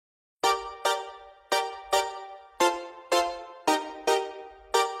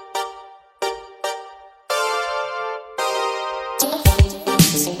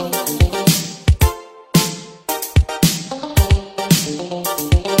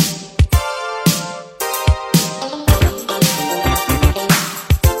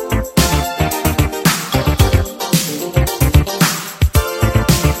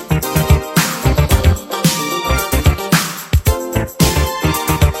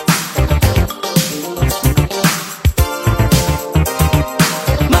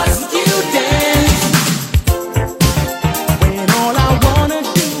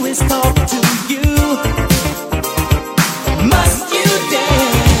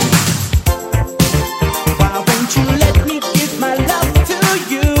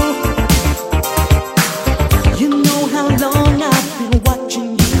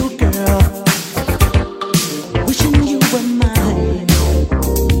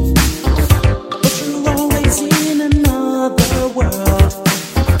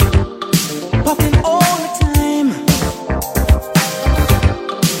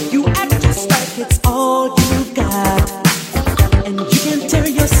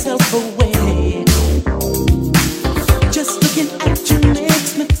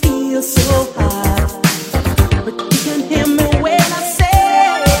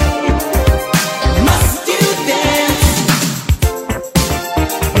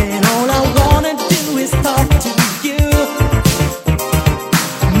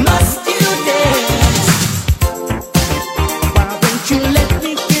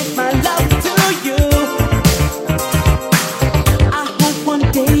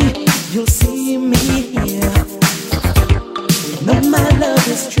You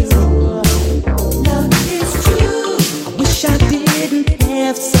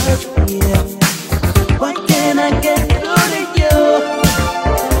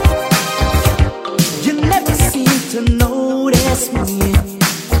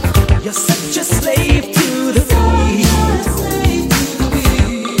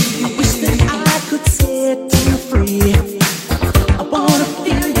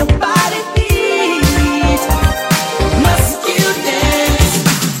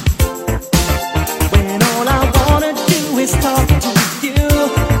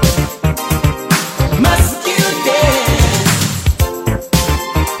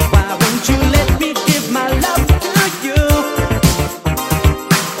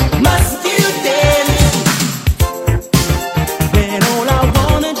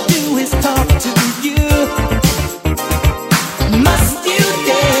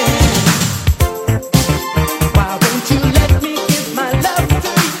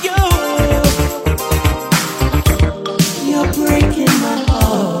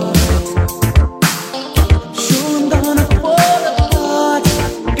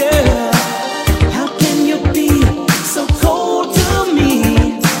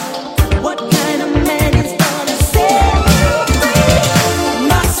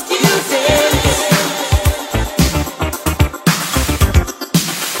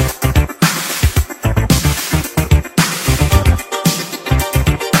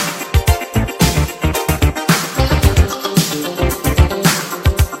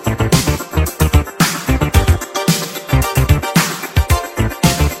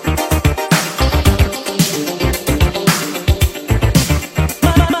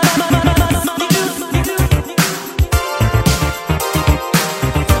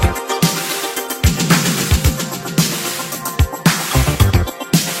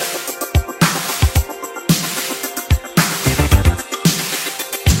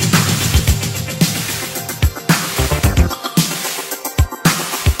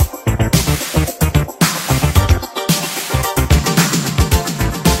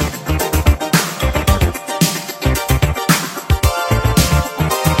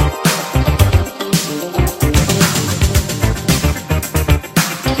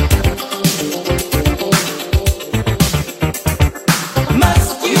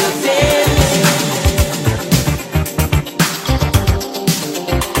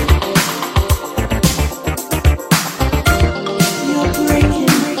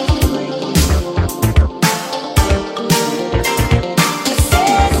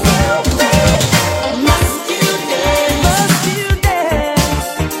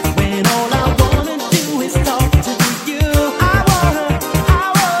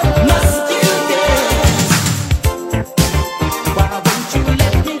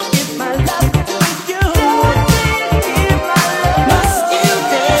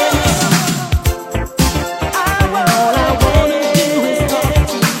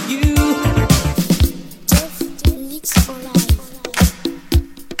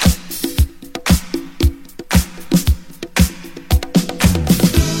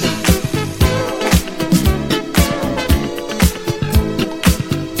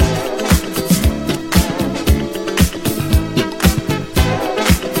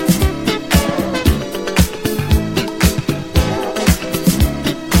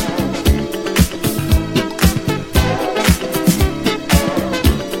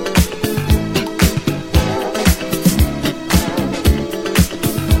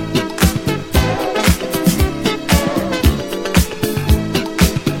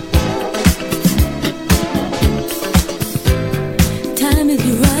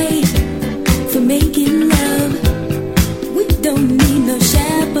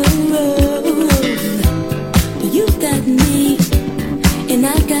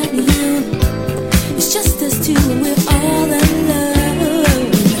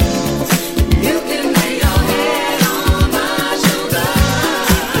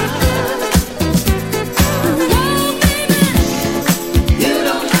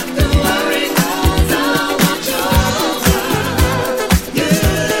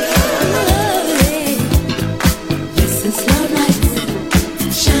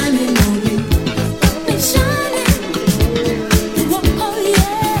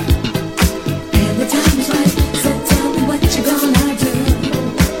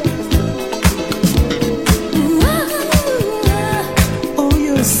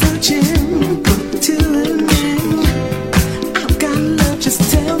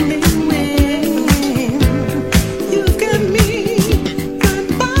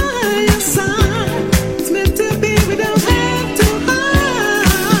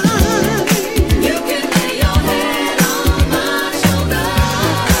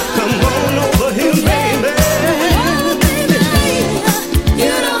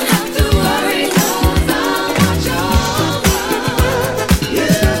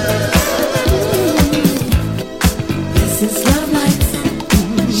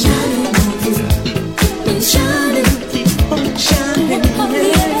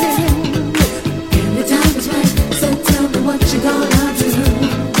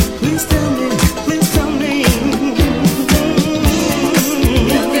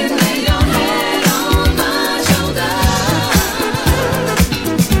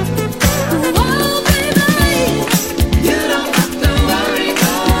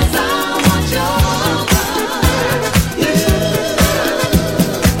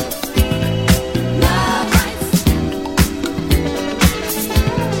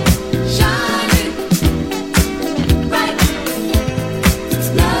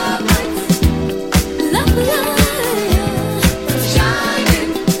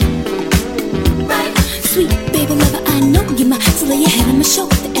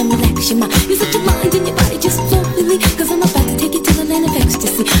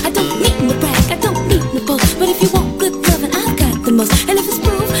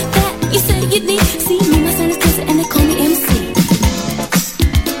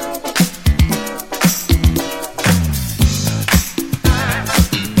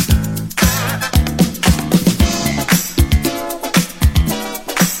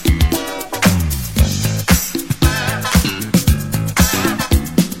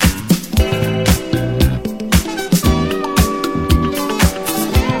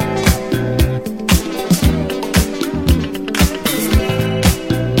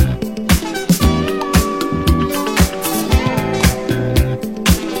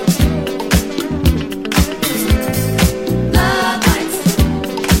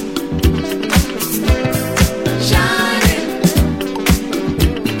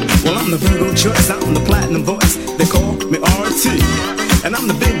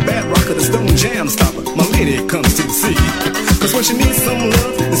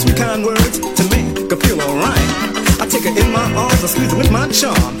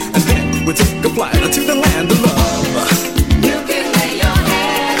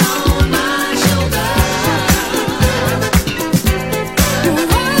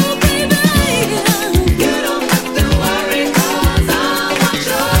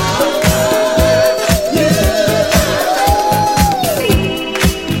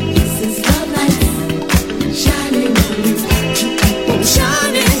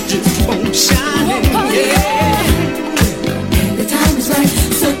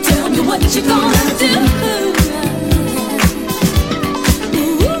What you gonna do?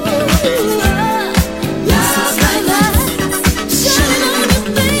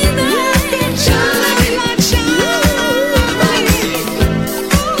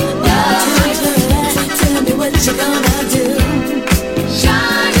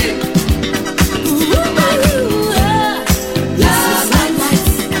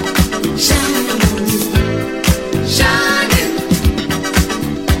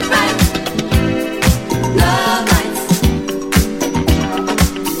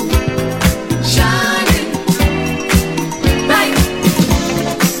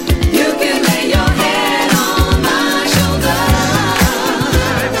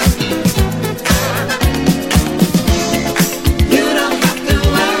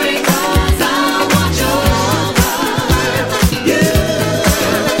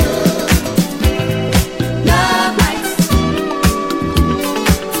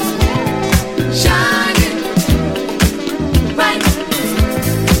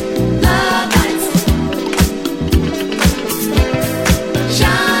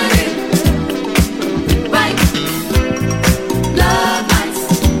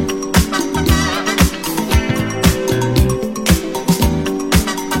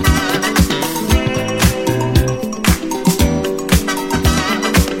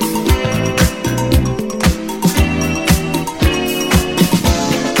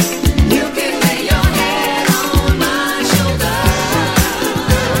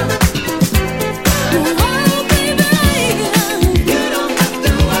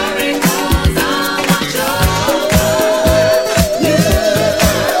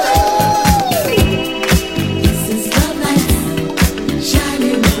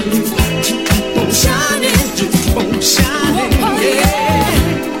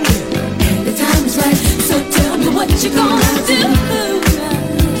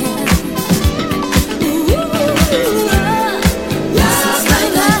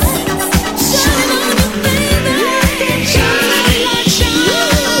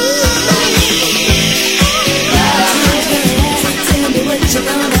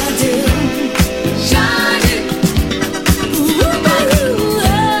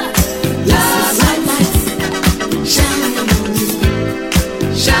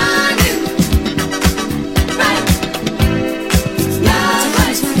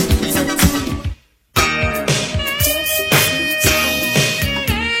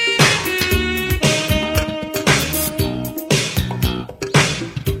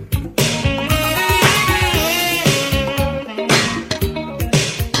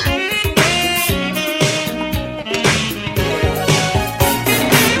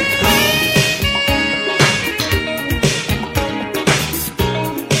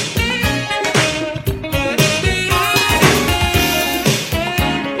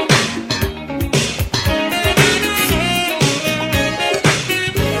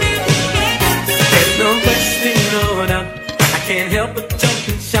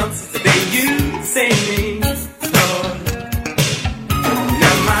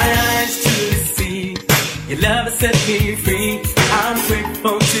 love has set me free. I'm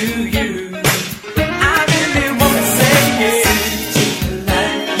grateful to you. I really want to say it.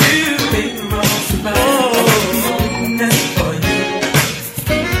 You make me wrong so bad. Oh, that's for you.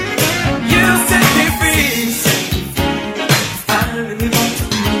 You set me free. I really want to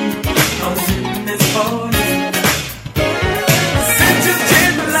be. I'm doing this for you. Since you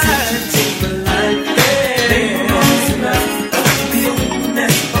changed my life, yeah. I'll be a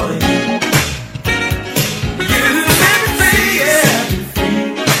witness for you. You set me free, yeah.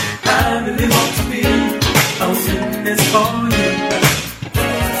 I really want to be a witness for you.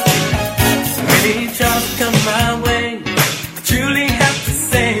 Many trials come my way. I truly have to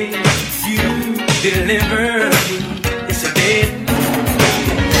say, you delivered me. Yes, you did.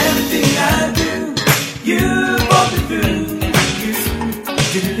 Everything I do, you brought me through.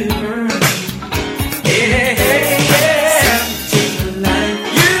 You delivered me. Yeah, yeah. Change my life.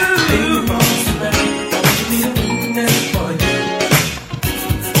 You brought me back. I'll be a witness for you.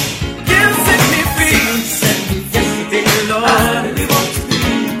 You set me free. Yes, you did, Lord. I really want to be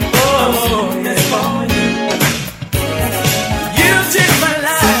a witness for you. You changed my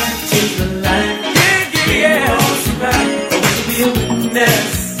life. Yeah, yeah. I'll be a witness.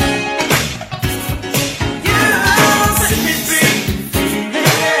 You set me free.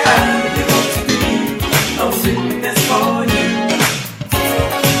 I really want to be a witness for you.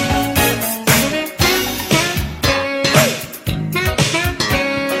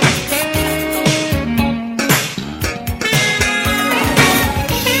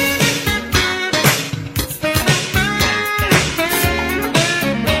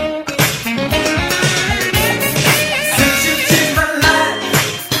 Since you changed my life,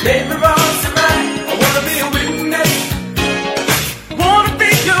 made me wrong so right, I wanna be a witness. Wanna be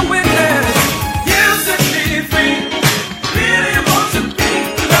your witness. You set me free. Really want to be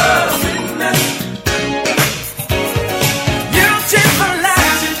a witness. You changed my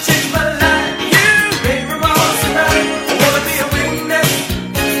life. You changed my life. You made me wrong so right, I wanna be a witness.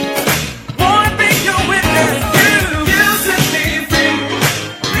 Wanna be your witness. You set me free.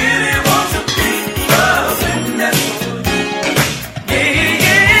 Really want to be a witness. Yeah, yeah,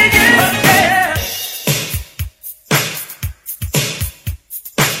 yeah, yeah.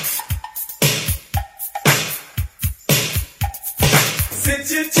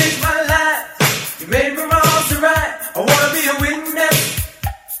 Since you changed my life, you made me wrong so right, I wanna be a witness.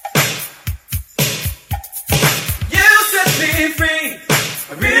 You set me free.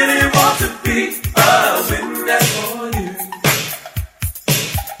 I really want to be a witness for you.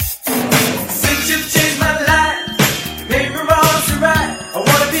 Since you changed my life, you made me wrong so right, I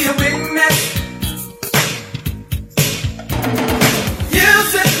wanna be a witness. You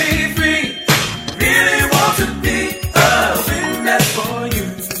set me free. Really want to be a witness for you.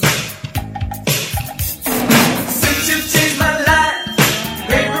 Since you changed my life,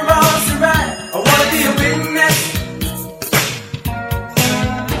 made me wrong so right, I wanna be a witness.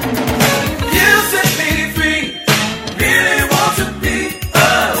 You set me free. Really want to be a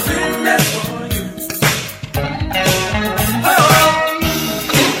witness for you. Oh.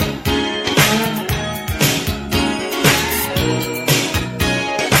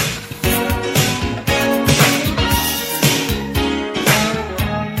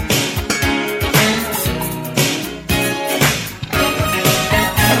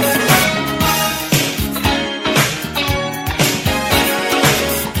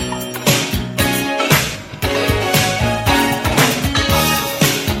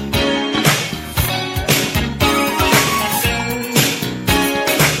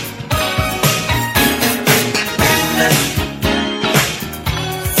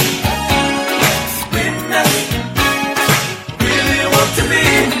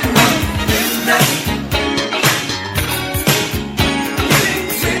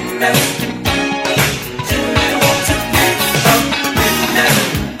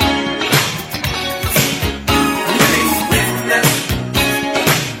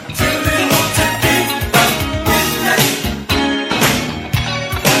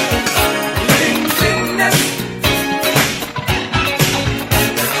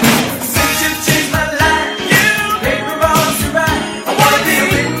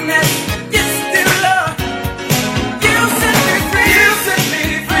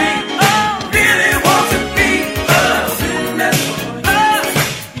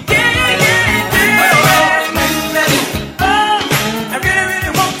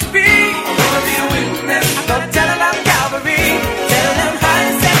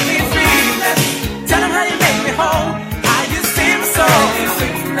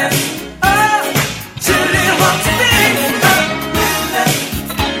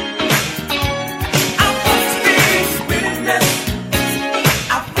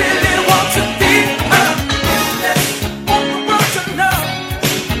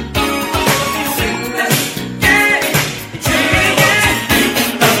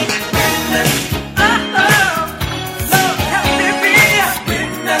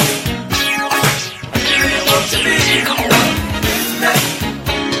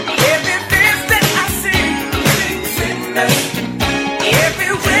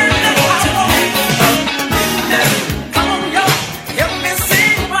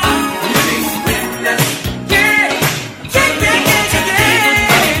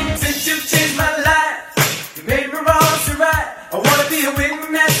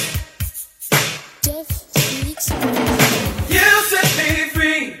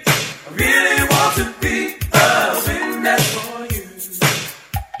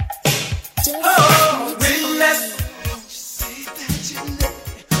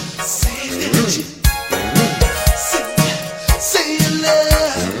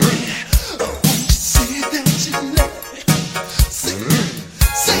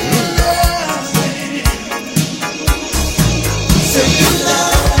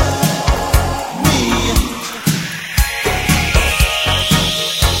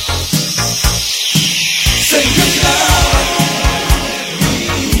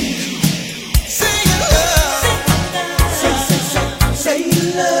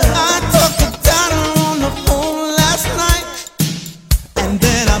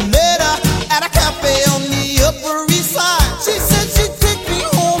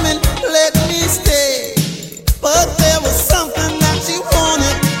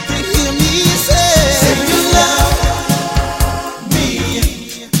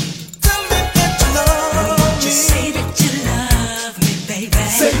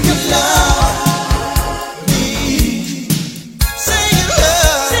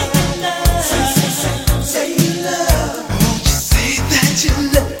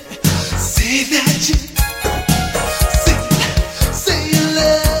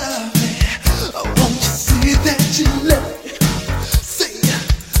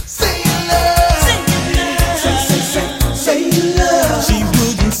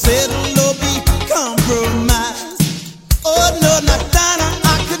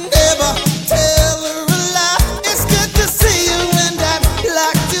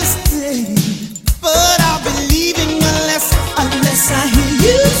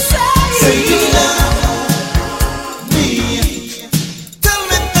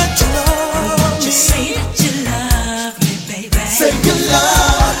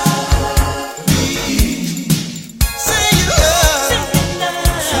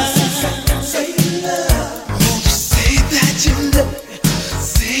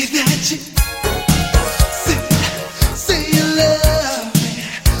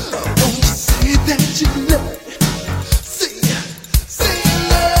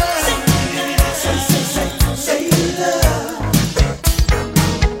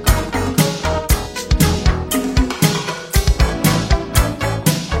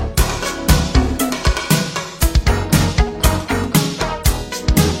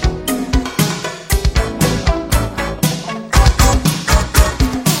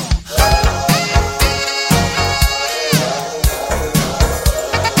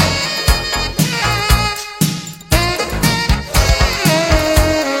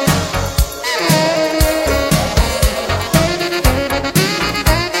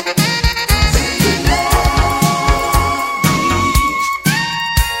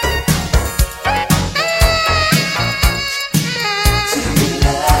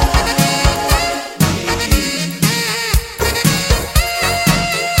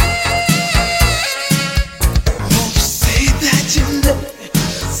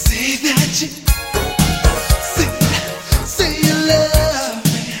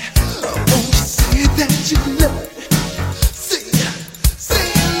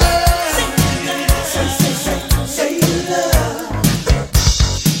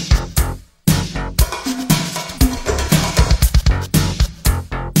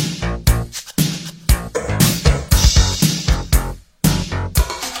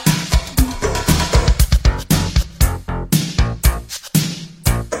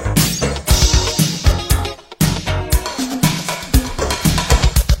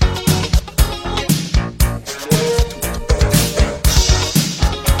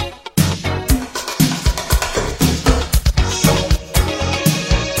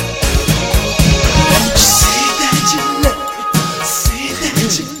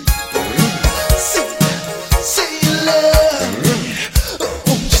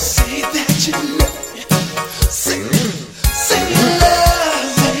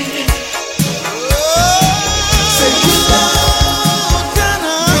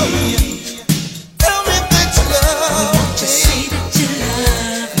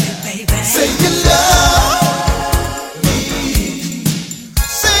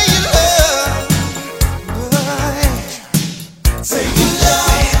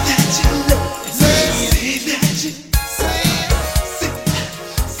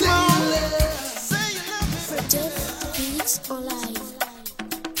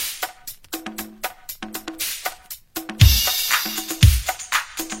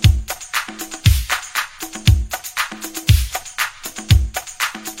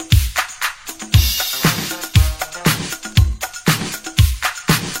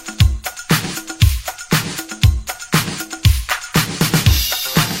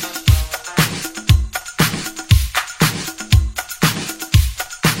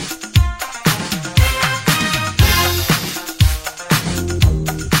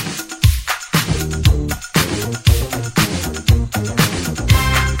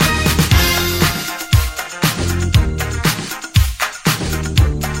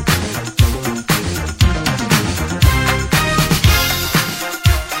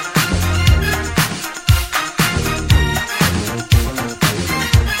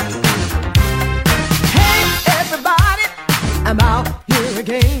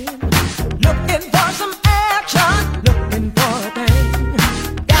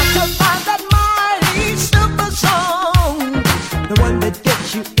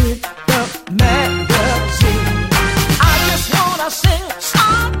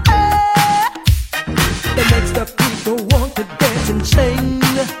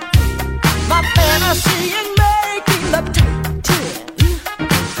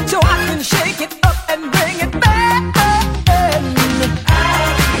 so I can shake it up and bring it back.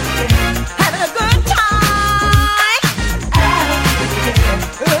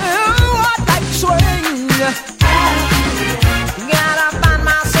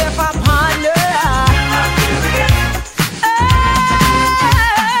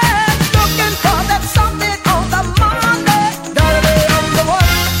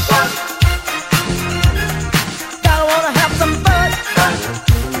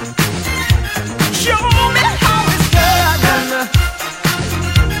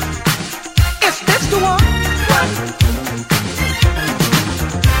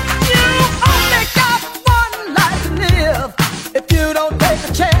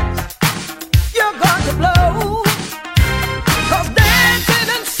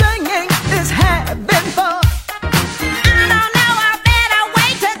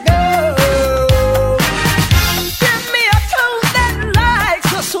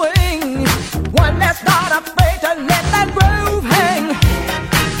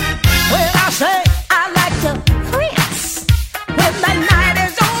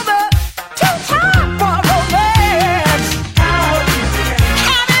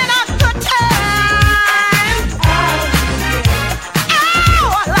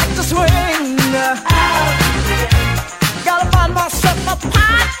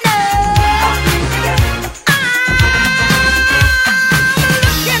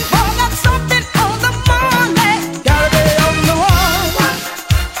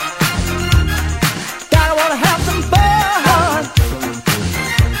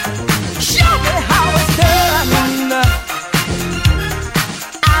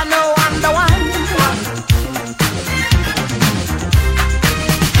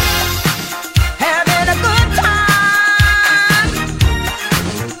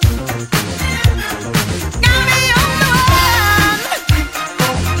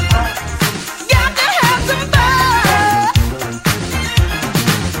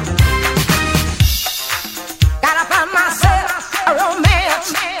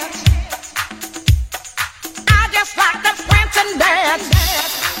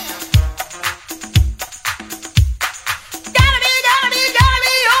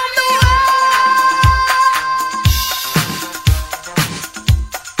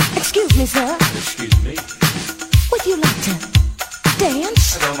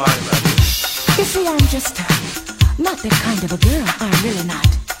 kind of a girl. I'm really not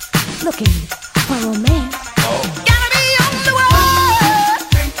looking for romance. Gotta be on the road.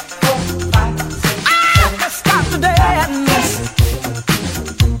 1, 2, 3, 4, 5, 6, 7. I can stop the dance.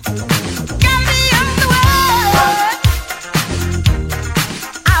 Gotta be on the road.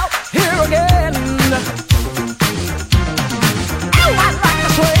 Out here again. Oh, I like to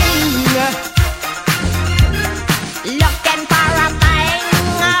swing. Looking for a thing.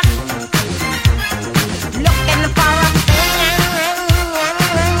 Looking for a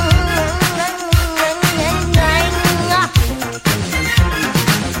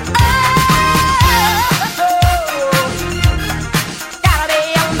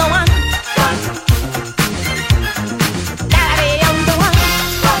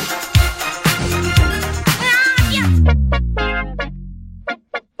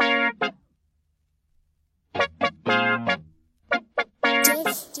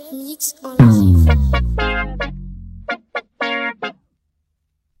Mix en live.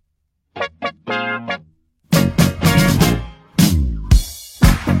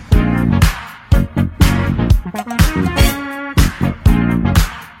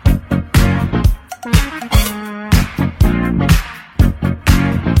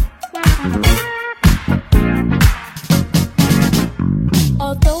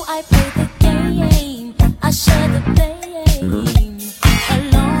 Although I play the game, I share the blame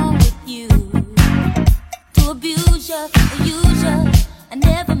along with you. To abuse you, use you, I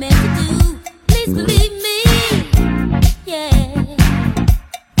never meant to do. Please believe me, yeah.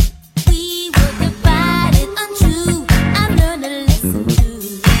 We were divided, untrue. I learned to listen to.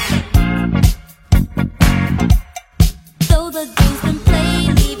 Though the game's been played,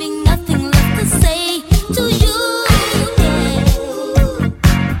 leaving nothing left to say to you.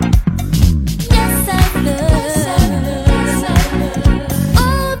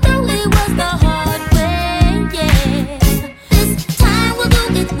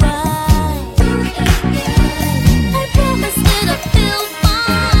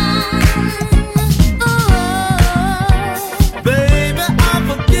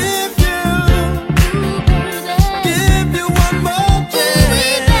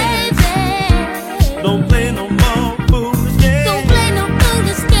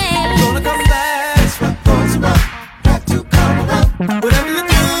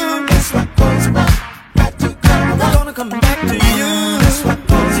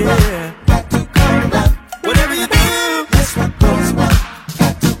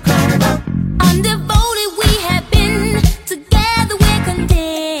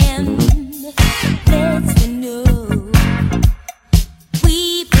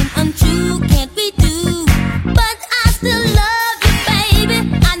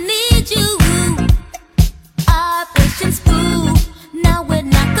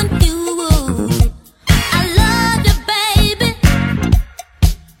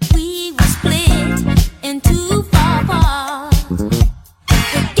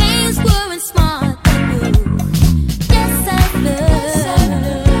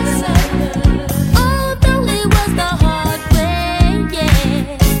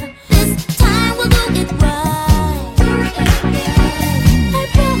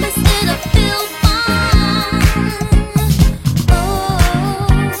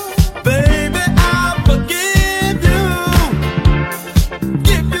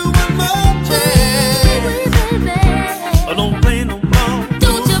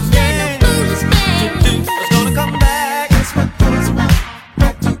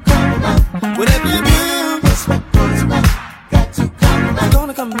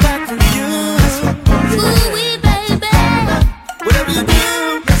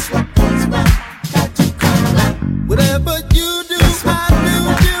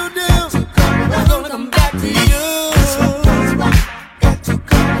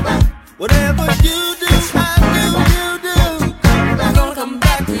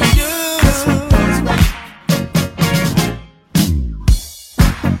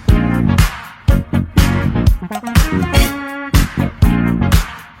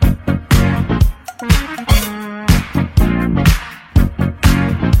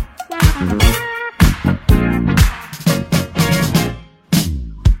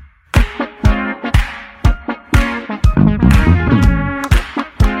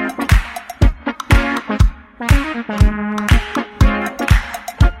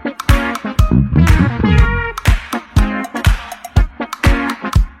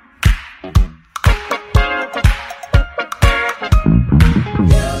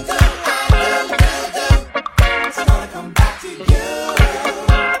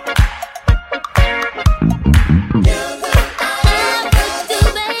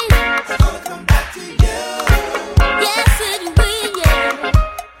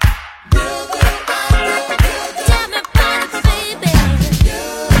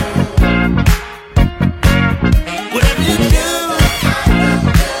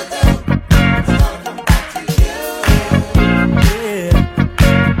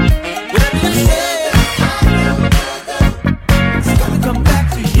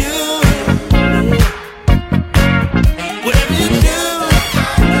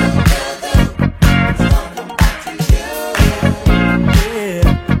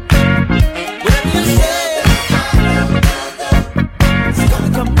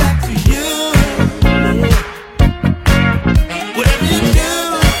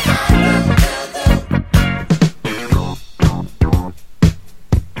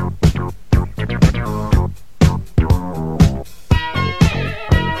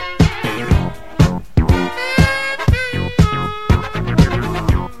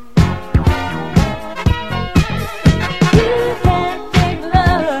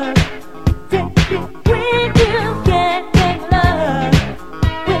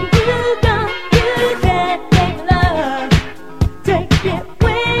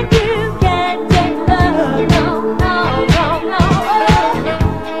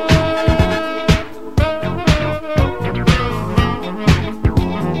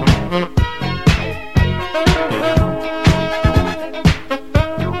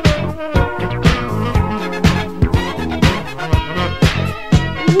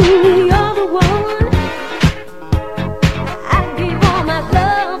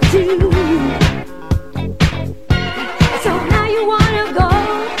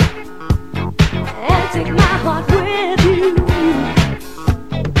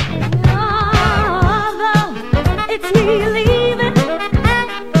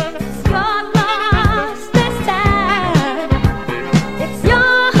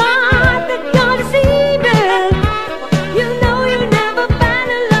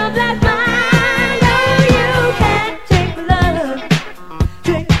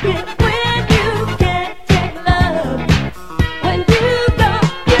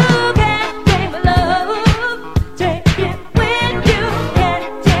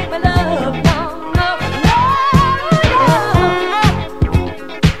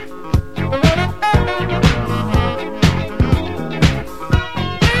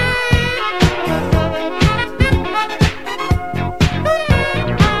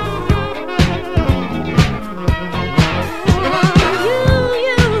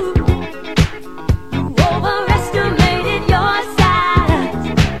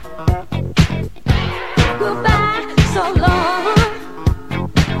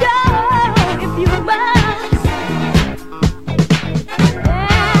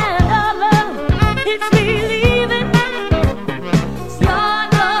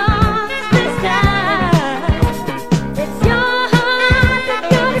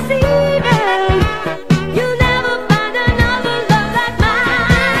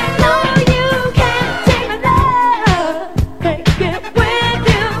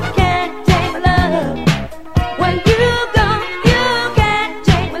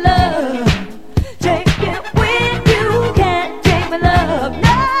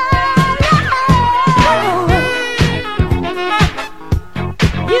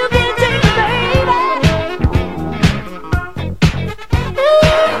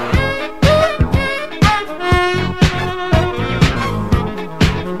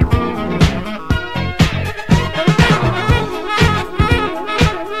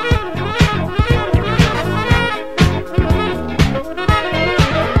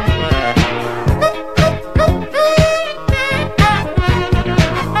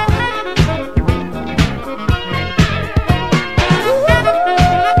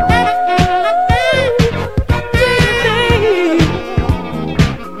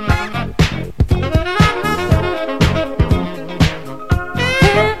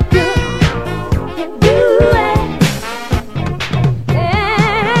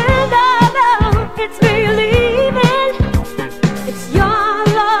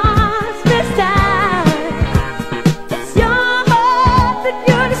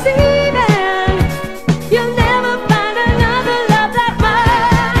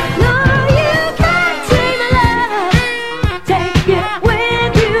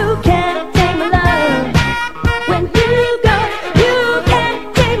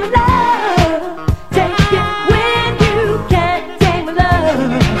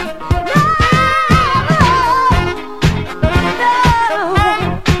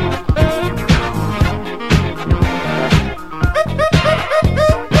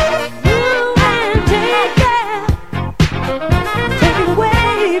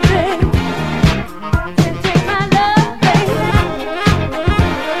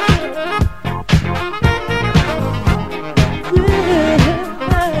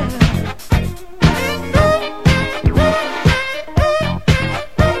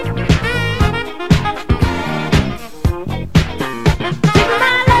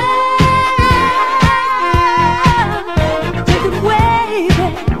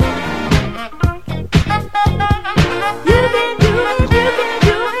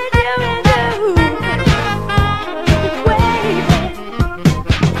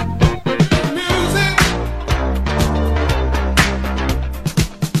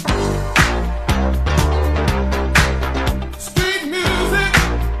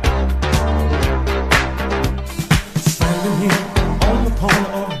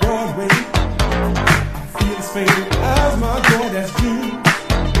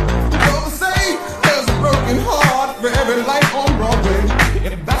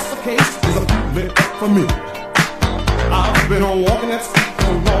 for me. I've been walking that street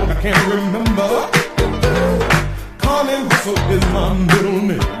so long I can't remember. Connie Russell is my middle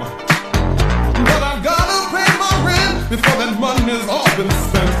name. But I gotta pay my rent before that money's all been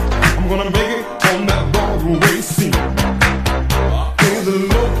spent. I'm gonna make it on that Broadway scene. I play the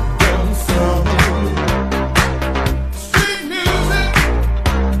low down sound. Street music.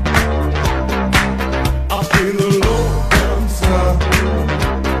 I play the low down sound.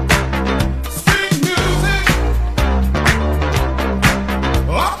 Street music.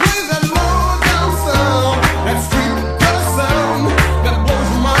 I play that low down sound. That street gutter sound that blows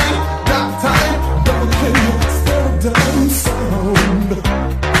your mind. Got time, double kill you, slow down sound.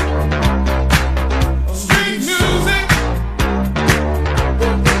 Street music.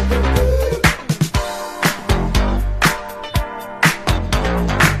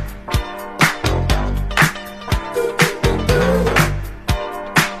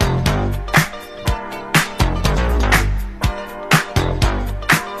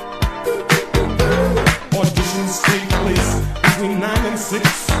 Auditions take place between 9 and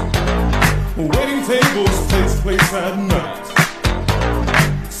 6. Waiting tables takes place at night.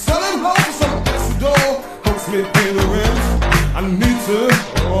 Selling blows for some extra dough helps me pay the rent. I need to,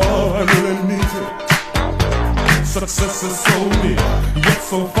 oh, I really need to. Success is so near, yet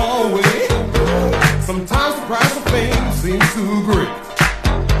so far away. Sometimes the price of fame seems too great.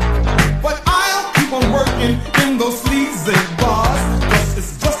 But I'll keep on working in those sleazy bars, 'cause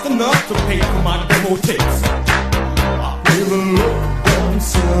it's just enough to pay for my demo tapes. I play the low down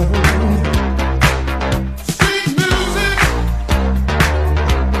sound. Street music.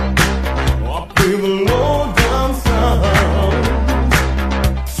 I play the low down sound.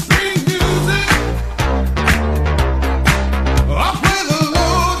 Street music. I play the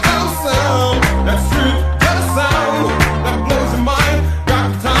low down sound. That street gutter sound that blows your mind. Got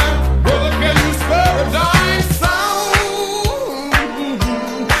time, brother, can you spare a dime? Sound. Low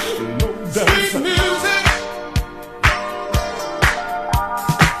down sound. Street music.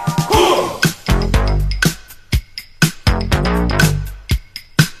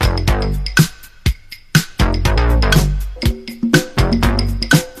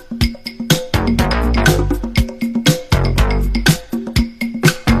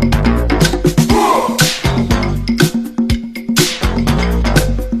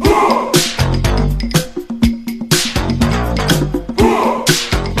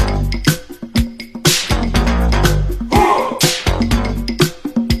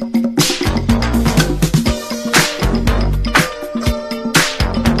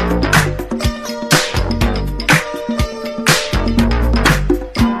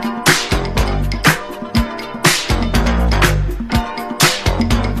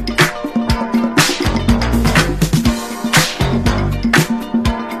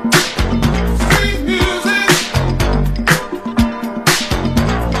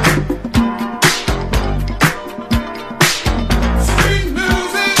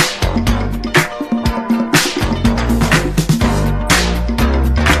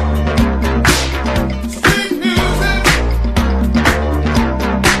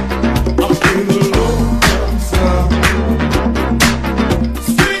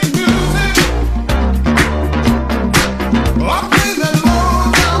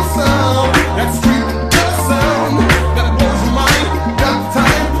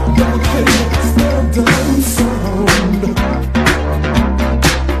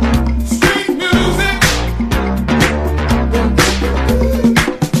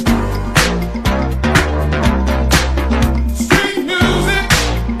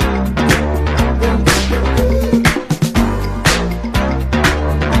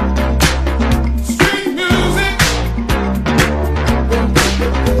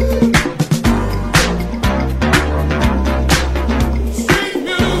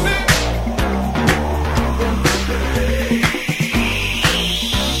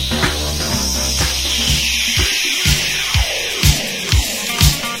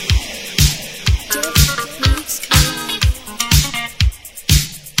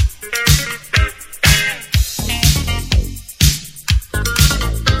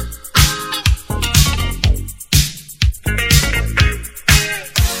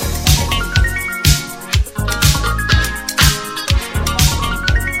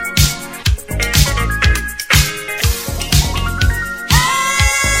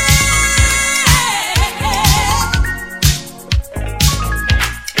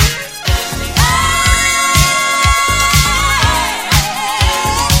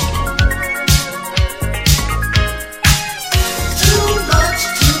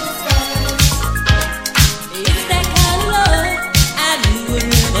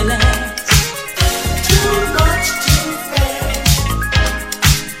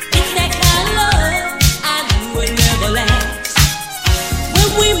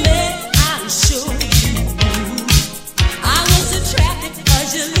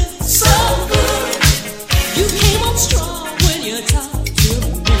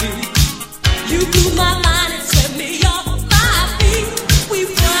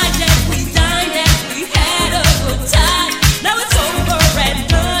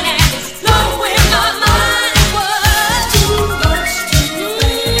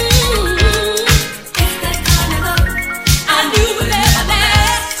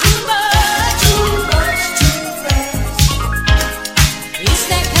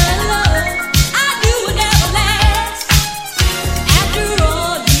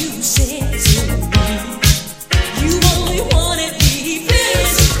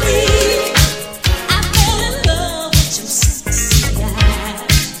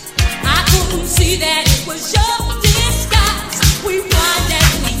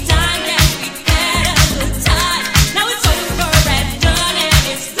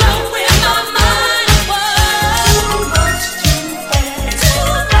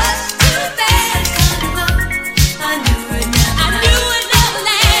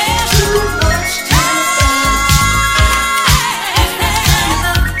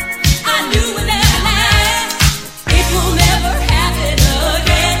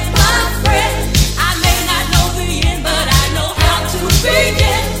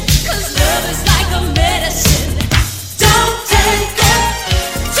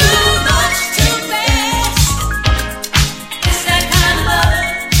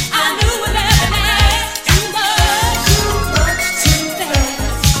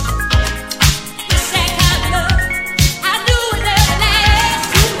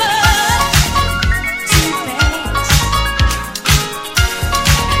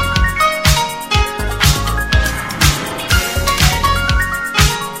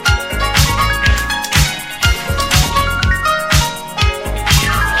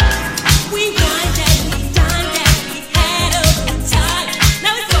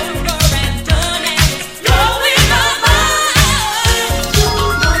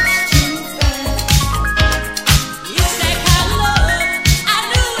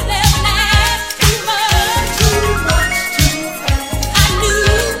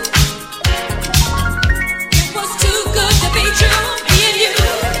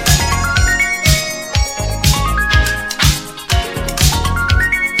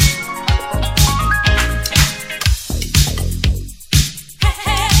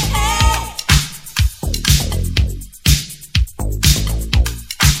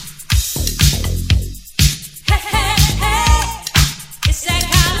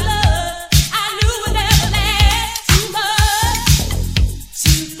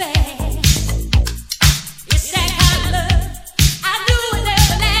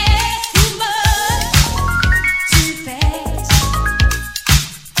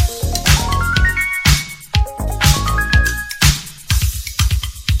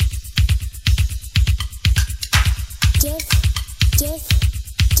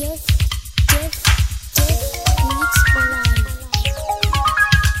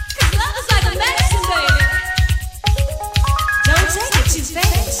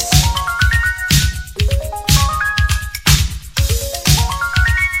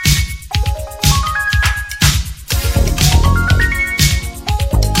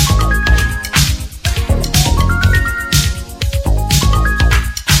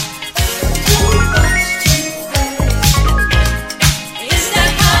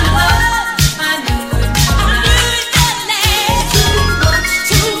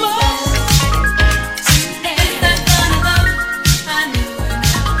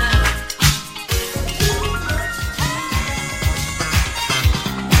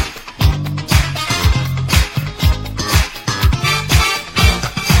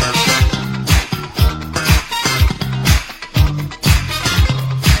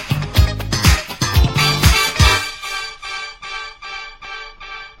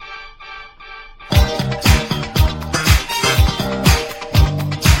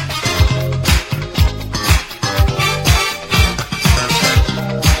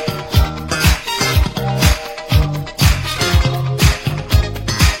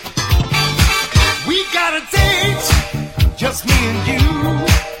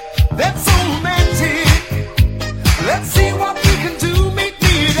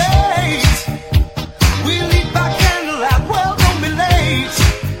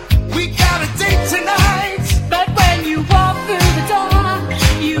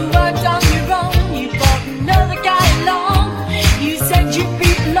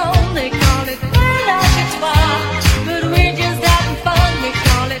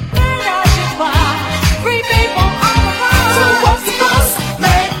 Free people on the road. So what's the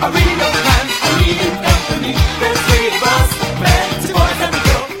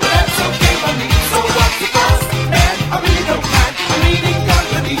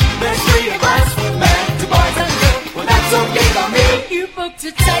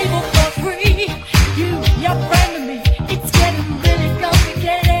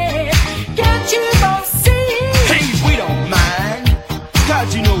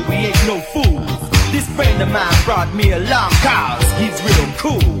you know we ain't no fools. This friend of mine brought me along cause he's real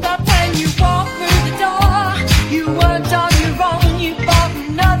cool. But when you walk through the door, you weren't on your own. You brought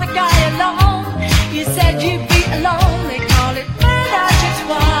another guy along. You said you'd be alone. They call it ménage à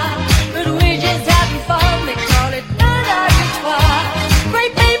trois, but we're just having fun. They call it ménage à trois.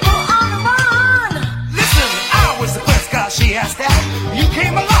 Great people on the run. Listen, I was the first guy she asked out. You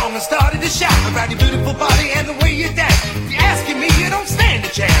came along and started to shout about your beautiful body and the way you dance. If you're asking me, you don't stand a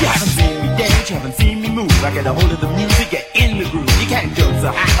chance. You haven't seen me dance, you haven't seen me move. I get a hold of the music, get in the groove. You can't jump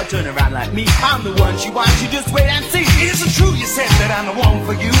so high or turn around like me. I'm the one she wants, you just wait and see. Is it true you said that I'm the one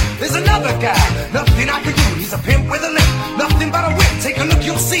for you? There's another guy, nothing I can do. He's a pimp with a limp, nothing but a whip. Take a look,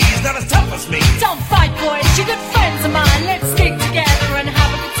 you'll see he's not as tough as me. Don't fight, boys, you're good friends of mine. Let's stick together and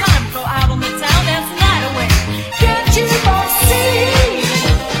have a good time. Go out on the town, dance the night away. Can't you both see?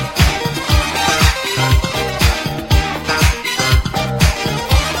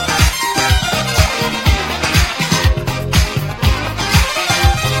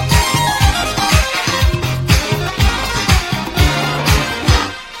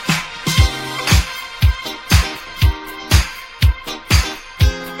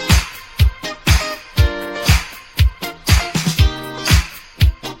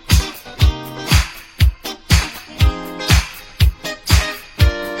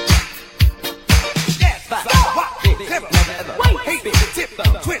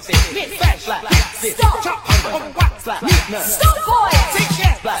 Stop, boy!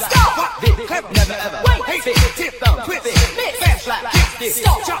 Stop! Never ever. Wait! Hey, tip, thumb, twist, flash like this.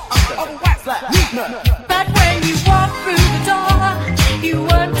 Stop! Under, slap, But when you walk through the door, you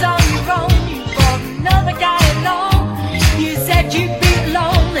weren't on your own. You brought another guy along. You said you'd be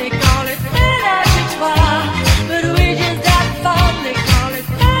alone. They call it ménage à trois, but we're just having fun. They call it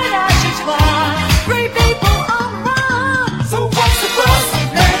ménage à trois. Great people on the run. So what's the fuss?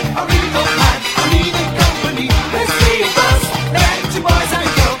 Man, I really don't mind. I'm needing company. There's three of us. Man, two boys and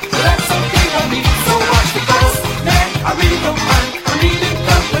a girl. But that's okay by me. So what's the fuss? Man, I really don't mind. I'm needing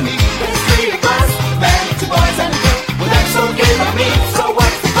company. There's three of us. Man, two boys and a girl. Well, that's okay by me. So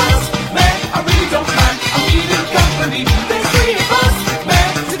what's the fuss? Man, I really don't mind. I'm needing company. There's three of us. Man,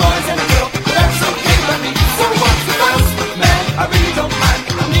 two boys and a girl. Well, that's okay by me. So what's the fuss? Man, I really don't mind.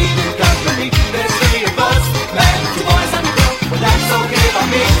 I'm needing company. There's three of us. Man, two boys and a girl. Well, that's okay by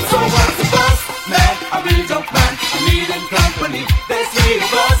me. So what's the fuss? Man, I really don't mind. I'm needing company. There's three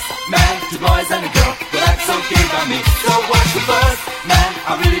of us. Man, two boys and a girl. Well, that's okay by me. So what's the fuss? Man, I really don't mind. I'm needing company. There's three of us. Man, two boys and a girl. Well, that's okay by me. So what's the fuss? Man,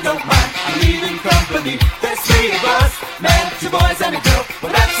 I really don't mind. I'm needing company. There's three of us. Man, two boys and a girl.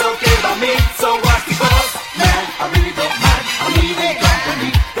 Well, that's okay by me. So what's the fuss? Man, I really don't mind. I'm needing company.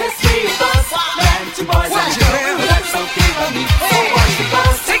 There's three of us. Man, two boys and a girl. Well, that's okay by me. So what's the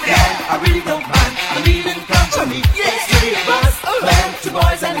fuss? Man, I really don't mind. I'm needing company. There's three of us. Man, two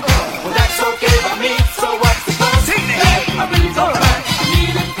boys and a girl. Well, that's okay by me. So what's the fuss? Man, I really don't mind. I'm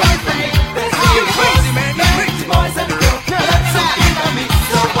needing company.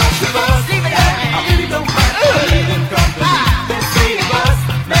 There's three of us.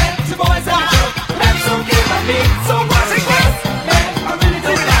 Man, two boys and a girl. Well, that's okay by me. So what's the fuss? Man, I really don't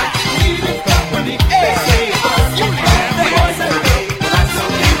mind. I'm needing company. There's three of us. Man, two boys and a girl. Well, that's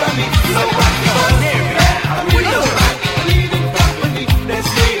okay by me. So what's the fuss? Man, I really don't mind. I'm needing company. There's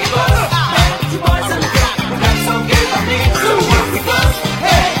three of us. Man, two boys and a girl. Well, that's okay by me. So what's the fuss?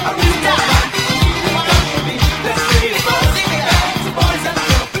 Hey, I really don't mind. I'm needing company. There's three of us. Man, two boys and a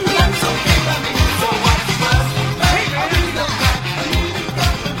girl. Well, that's okay by me. So what's the fuss? Man, I really don't mind. I'm needing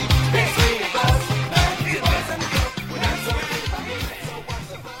company. There's three of us. Man, two boys and a girl. Well, that's okay by me. So what's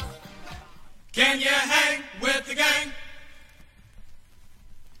the fuss? Can you hang with the gang?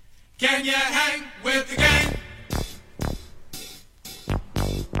 Can you hang with the gang?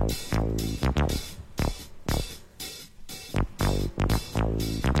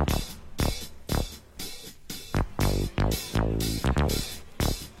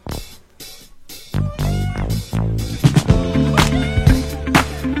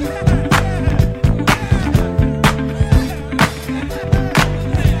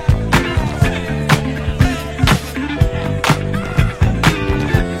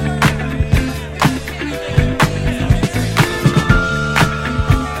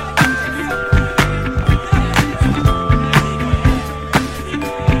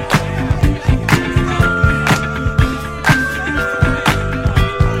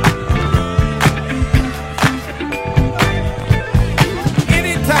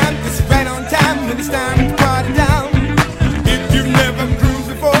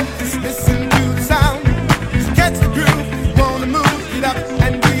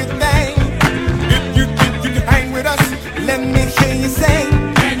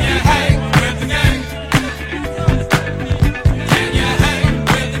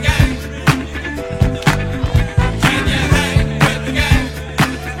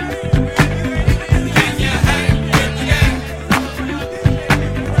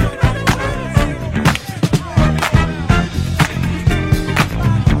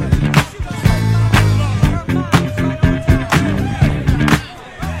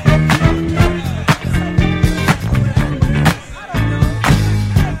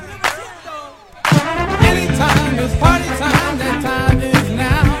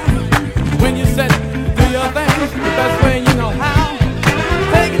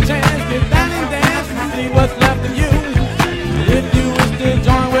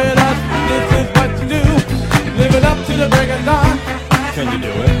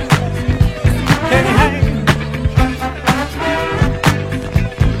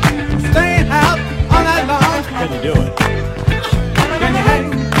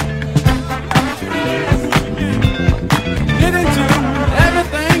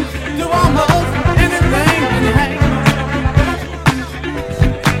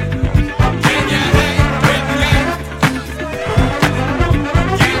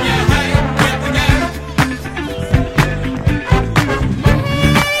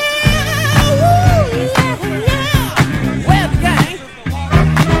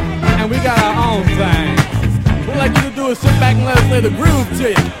 groove to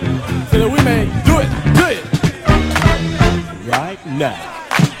you so that we may do it right now.